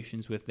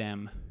negotiations with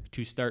them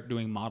to start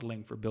doing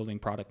modeling for building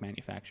product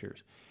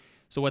manufacturers.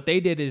 So what they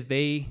did is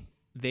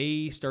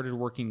they started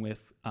working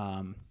with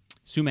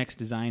Sumex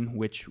Design,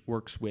 which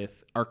works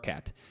with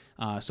ArcCAD.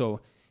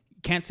 So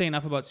can't say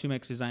enough about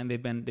Sumex Design.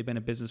 They've been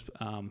a business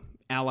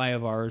ally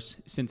of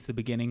ours since the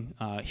beginning.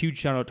 Huge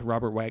shout out to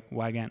Robert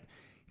Wygant.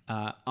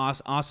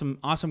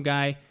 Awesome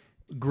guy.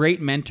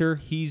 Great mentor.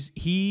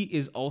 He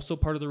is also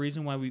part of the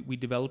reason why we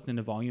developed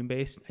into volume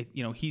based.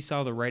 He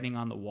saw the writing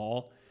on the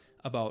wall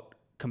about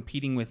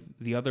competing with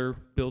the other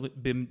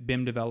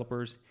BIM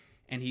developers,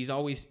 and he's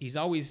always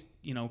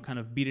kind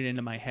of beat it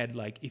into my head,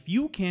 like if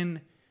you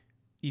can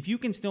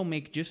still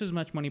make just as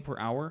much money per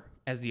hour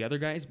as the other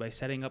guys by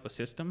setting up a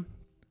system,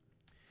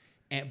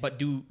 but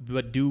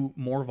do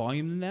more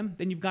volume than them,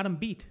 then you've got them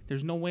beat.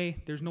 There's no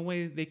way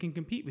they can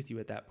compete with you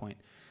at that point.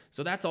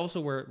 So that's also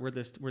where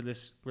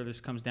this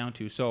comes down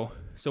to. So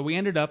we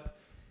ended up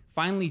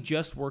finally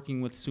just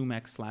working with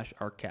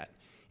Sumex/ArcCAD,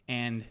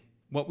 and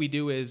what we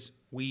do is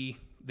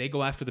they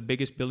go after the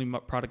biggest building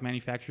product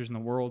manufacturers in the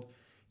world,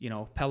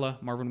 Pella,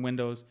 Marvin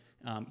Windows,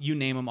 you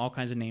name them, all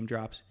kinds of name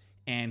drops,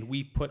 and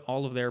we put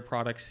all of their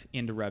products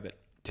into Revit.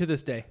 To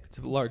this day, it's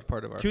a large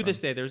part of our. To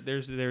this day,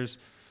 there's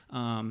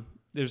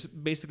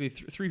basically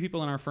three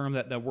people in our firm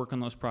that work on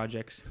those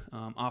projects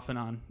off and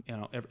on,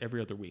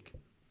 every other week.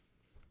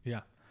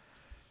 Yeah.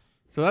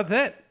 So that's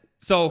it.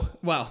 So,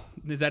 well,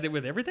 is that it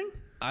with everything?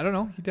 I don't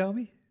know. You tell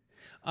me.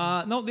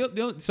 No.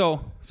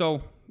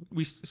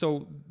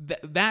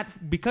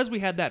 That because we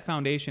had that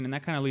foundation, and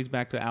that kind of leads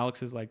back to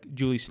Alex's like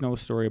Julie Snow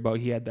story about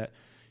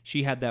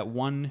she had that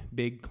one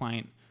big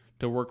client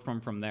to work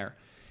from there.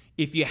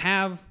 If you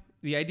have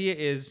the idea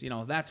is,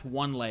 that's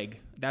one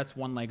leg of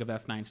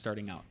F9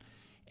 starting out.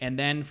 And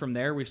then from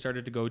there, we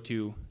started to go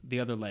to the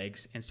other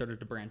legs and started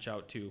to branch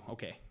out to,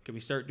 okay, can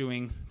we start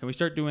doing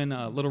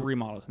little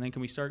remodels? And then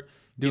can we start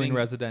doing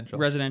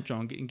residential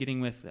and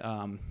getting with,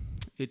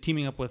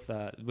 teaming up with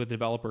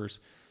developers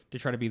to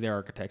try to be their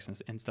architects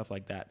and stuff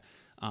like that.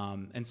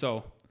 And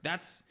so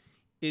that's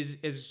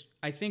is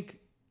I think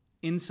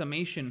in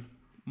summation,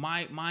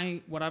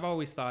 my what I've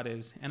always thought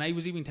is, and I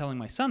was even telling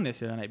my son this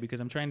the other night because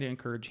I'm trying to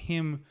encourage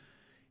him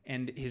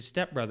and his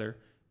stepbrother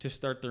to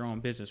start their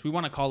own business. We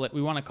want to call it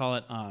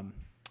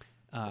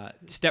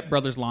Step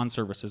Brothers Lawn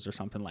Services or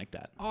something like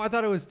that. Oh, I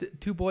thought it was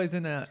two boys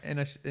in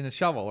a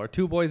shovel, or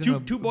two boys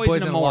in two boys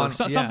in a mower, lawn.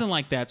 Something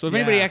like that. So if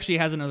anybody actually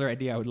has another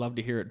idea, I would love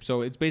to hear it.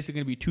 So it's basically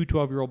going to be two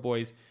 12-year-old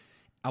boys.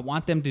 I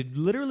want them to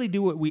literally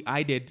do what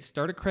I did: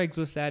 start a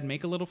Craigslist ad,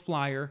 make a little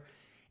flyer,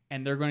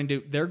 and they're going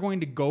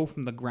to go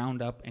from the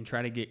ground up and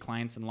try to get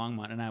clients in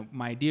Longmont. And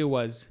my idea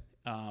was,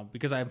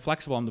 because I'm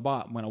flexible on the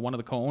bot, when one of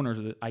the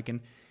co-owners, I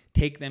can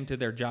take them to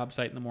their job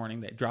site in the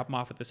morning. They drop them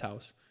off at this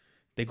house.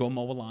 They go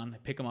mow the lawn, they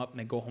pick them up, and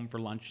they go home for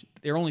lunch.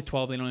 They're only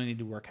 12. They don't need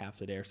to work half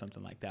the day or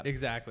something like that.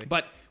 Exactly.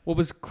 But what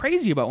was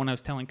crazy about when I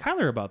was telling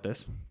Kyler about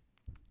this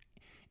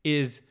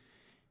is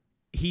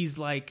he's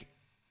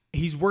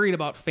worried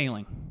about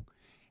failing.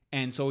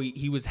 And so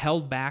he was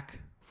held back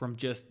from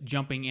just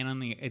jumping in on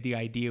the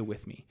idea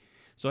with me.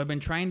 So I've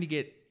been trying to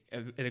get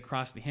it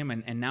across to him,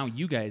 and now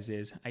you guys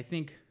is, I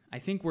think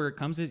where it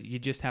comes is you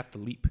just have to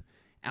leap.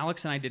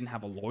 Alex and I didn't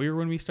have a lawyer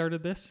when we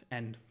started this,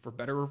 and for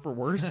better or for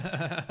worse,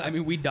 I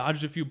mean, we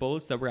dodged a few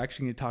bullets that we're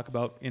actually going to talk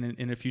about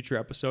in a future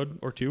episode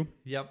or two.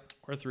 Yep.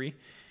 Or three.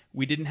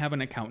 We didn't have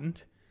an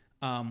accountant.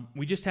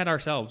 We just had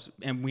ourselves,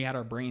 and we had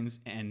our brains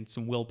and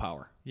some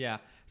willpower. Yeah.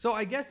 So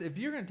I guess if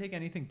you're going to take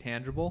anything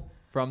tangible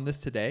from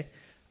this today,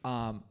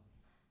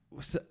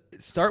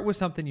 start with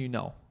something you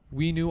know.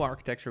 We knew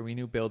architecture, we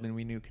knew building,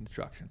 we knew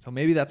construction. So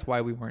maybe that's why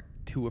we weren't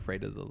too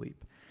afraid of the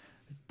leap.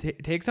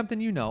 Take something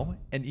you know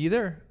and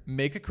either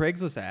make a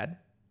Craigslist ad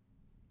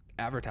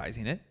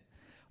advertising it,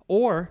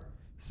 or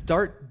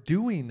start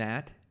doing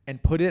that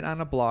and put it on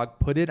a blog,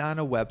 put it on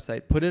a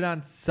website, put it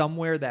on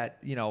somewhere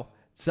that,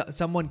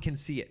 someone can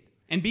see it.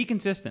 And be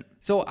consistent.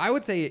 So I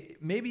would say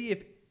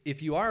maybe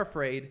if you are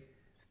afraid,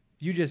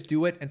 you just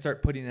do it and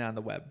start putting it on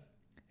the web.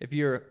 If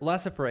you're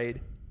less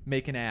afraid,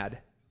 make an ad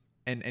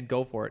and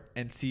go for it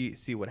and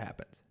see what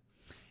happens.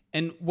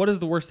 And what is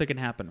the worst that can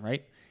happen,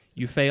 right?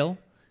 You fail,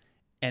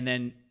 and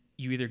then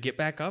you either get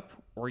back up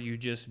or you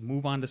just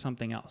move on to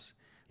something else.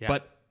 Yeah.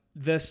 But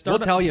the startup,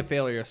 we'll tell you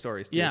failure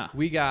stories too. Yeah.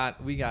 We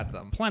got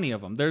them. Plenty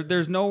of them.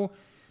 There's no,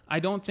 I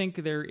don't think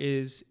there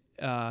is,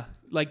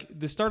 like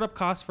the startup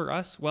cost for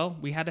us. Well,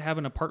 we had to have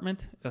an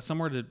apartment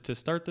somewhere to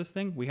start this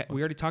thing. We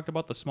already talked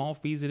about the small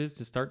fees it is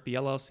to start the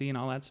LLC and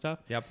all that stuff.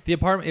 Yep. The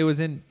apartment, it was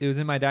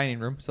in my dining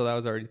room, so that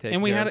was already taken.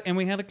 And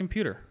we had a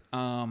computer.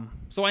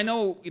 So I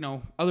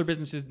know, other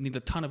businesses need a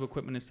ton of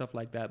equipment and stuff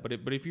like that.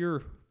 But if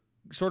you're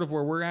sort of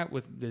where we're at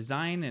with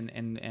design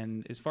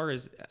and as far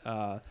as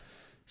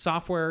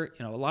software,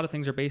 a lot of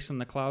things are based on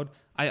the cloud.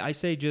 I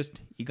say just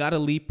you got to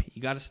leap,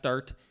 you got to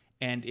start,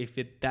 and if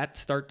that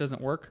start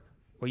doesn't work,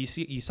 well,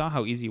 you saw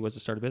how easy it was to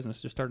start a business.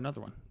 Just start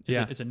another one.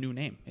 It's a new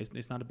name.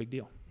 It's not a big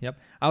deal. Yep.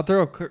 I'll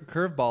throw a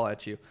curveball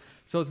at you.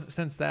 So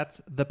since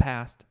that's the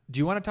past, do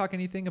you want to talk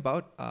anything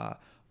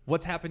about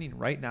what's happening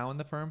right now in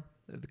the firm?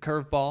 The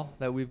curveball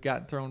that we've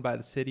got thrown by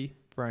the city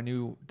for our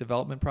new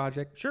development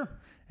project? Sure.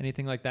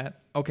 Anything like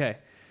that? Okay.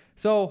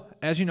 So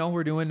as you know,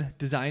 we're doing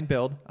design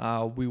build.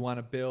 We want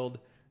to build,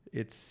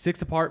 it's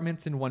 6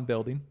 apartments in one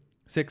building,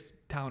 6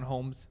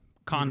 townhomes,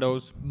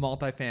 condos,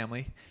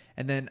 multifamily.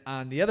 And then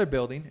on the other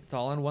building, it's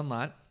all on one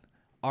lot,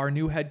 our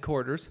new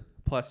headquarters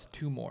plus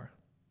 2 more.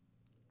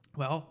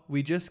 Well,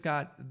 we just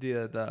got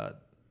the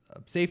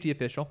safety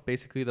official,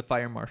 basically the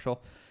fire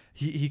marshal.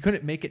 He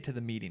couldn't make it to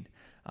the meeting.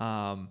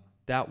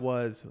 That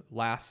was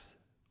last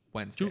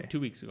Wednesday. 2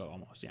 weeks ago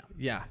almost, yeah.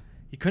 Yeah.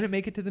 He couldn't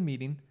make it to the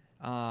meeting.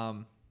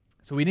 So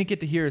we didn't get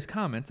to hear his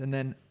comments. And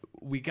then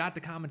we got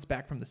the comments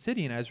back from the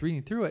city, and I was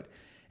reading through it.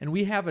 And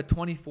we have a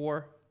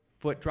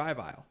 24-foot drive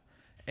aisle.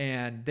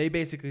 And they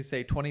basically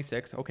say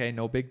 26. Okay,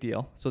 no big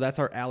deal. So that's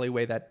our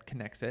alleyway that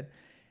connects it.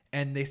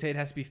 And they say it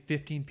has to be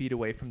 15 feet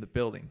away from the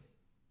building.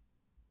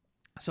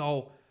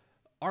 So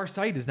our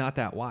site is not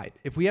that wide.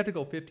 If we have to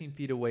go 15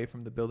 feet away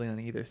from the building on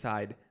either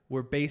side,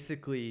 we're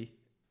basically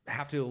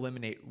have to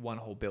eliminate one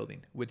whole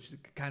building, which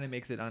kind of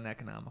makes it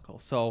uneconomical.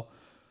 So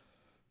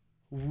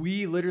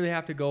we literally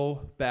have to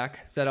go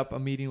back, set up a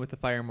meeting with the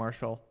fire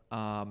marshal.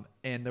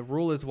 And the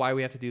rule is why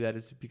we have to do that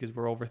is because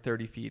we're over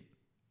 30 feet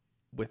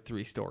with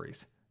 3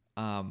 stories.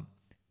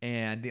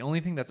 And the only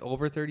thing that's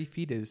over 30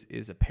 feet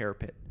is a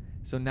parapet.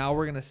 So now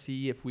we're going to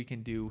see if we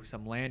can do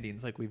some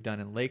landings like we've done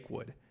in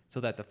Lakewood so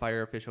that the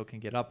fire official can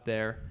get up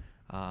there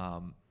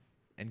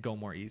and go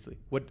more easily.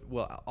 What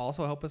will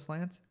also help us,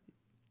 Lance?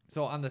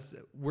 So on this,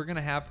 we're going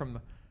to have from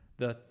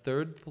the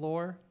 3rd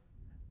floor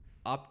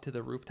up to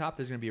the rooftop,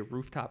 there's going to be a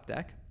rooftop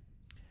deck.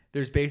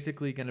 There's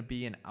basically going to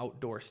be an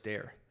outdoor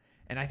stair.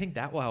 And I think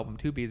that will help them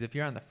too, because if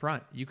you're on the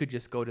front, you could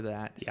just go to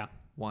that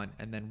one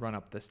and then run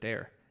up the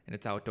stair, and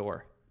it's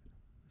outdoor.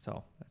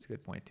 So that's a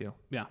good point too.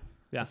 Yeah.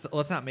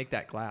 Let's not make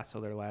that glass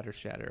so their ladders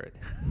shatter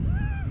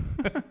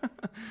it.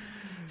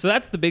 So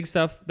that's the big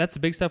stuff. That's the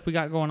big stuff we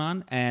got going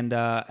on. And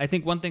I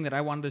think one thing that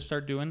I wanted to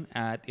start doing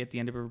at the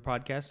end of every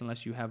podcast,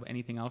 unless you have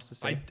anything else to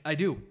say. I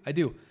do.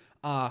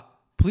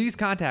 Please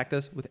contact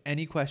us with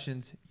any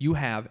questions you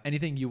have,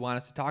 anything you want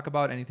us to talk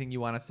about, anything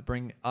you want us to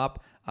bring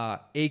up.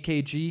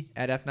 AKG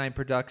at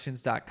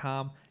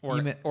f9productions.com.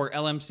 Or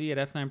LMC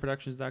at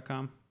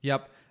f9productions.com.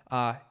 Yep.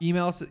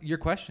 Email us your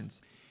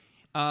questions.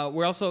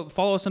 We're also,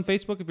 follow us on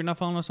Facebook if you're not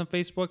following us on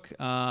Facebook.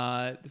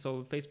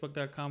 So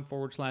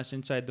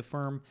facebook.com/inside the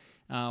firm.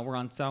 We're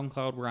on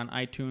SoundCloud. We're on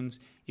iTunes.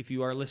 If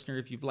you are a listener,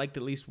 if you've liked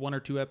at least one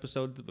or two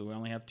episodes, but we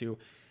only have two,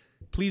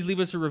 please leave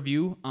us a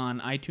review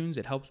on iTunes.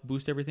 It helps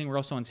boost everything. We're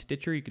also on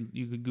Stitcher. You can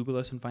Google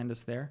us and find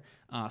us there.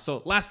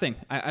 So last thing,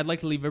 I'd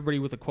like to leave everybody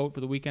with a quote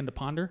for the weekend to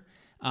ponder.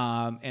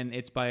 And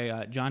it's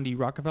by John D.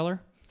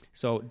 Rockefeller.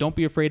 So don't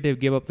be afraid to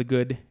give up the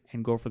good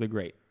and go for the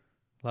great.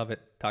 Love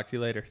it. Talk to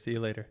you later. See you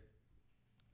later.